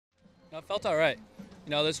No, it felt all right.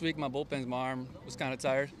 This week my bullpen's my arm was kind of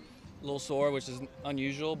tired, a little sore, which is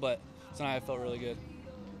unusual, but tonight I felt really good.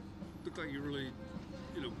 Looked like you really,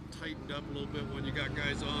 tightened up a little bit when you got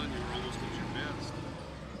guys on. You were almost at your best.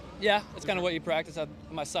 Yeah, that's kind of what you practice.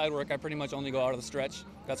 My side work, I pretty much only go out of the stretch.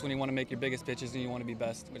 That's when you want to make your biggest pitches and you want to be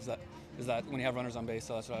best, which is that when you have runners on base.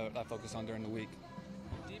 So that's what I focus on during the week.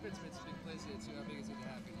 Defense makes a big plays here too. How big is it to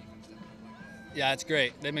have your defense step up like that? Yeah, it's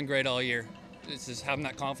great. They've been great all year. It's just having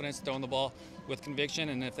that confidence, throwing the ball with conviction,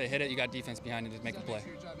 and if they hit it, you got defense behind it to make a play.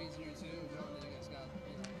 Does that make your job easier too, knowing that you guys got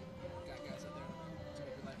guys out there to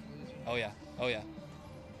make your life a little easier? Oh yeah, oh yeah.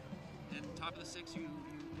 And top of the sixth, you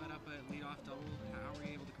let up a leadoff double. How were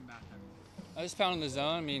you able to combat that? I just pounded the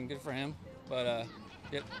zone. I mean, good for him, but I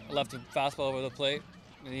left a fastball over the plate,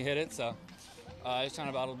 and he hit it. So I just trying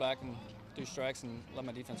to battle back and do strikes and let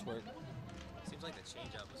my defense work. Seems like the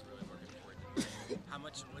changeup was really working for you. How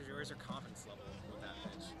much was your confidence level with that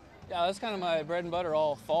pitch? Yeah, that's kind of my bread and butter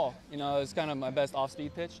all fall. It's kind of my best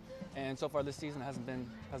off-speed pitch, and so far this season it hasn't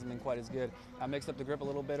been quite as good. I mixed up the grip a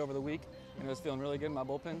little bit over the week, and it was feeling really good in my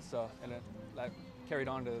bullpen. So that carried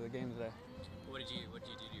on to the game today. What did you do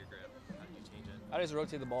to your grip? How did you change it? I just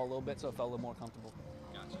rotated the ball a little bit so it felt a little more comfortable.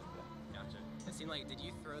 Gotcha. It seemed like, did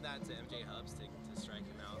you throw that to MJ Hubs to strike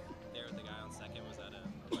him out there with the guy on second? Was that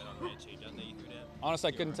a right on right changeup that you threw to him?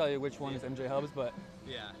 Honestly, I couldn't tell you which one is MJ Hubs, but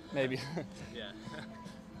yeah, maybe. yeah.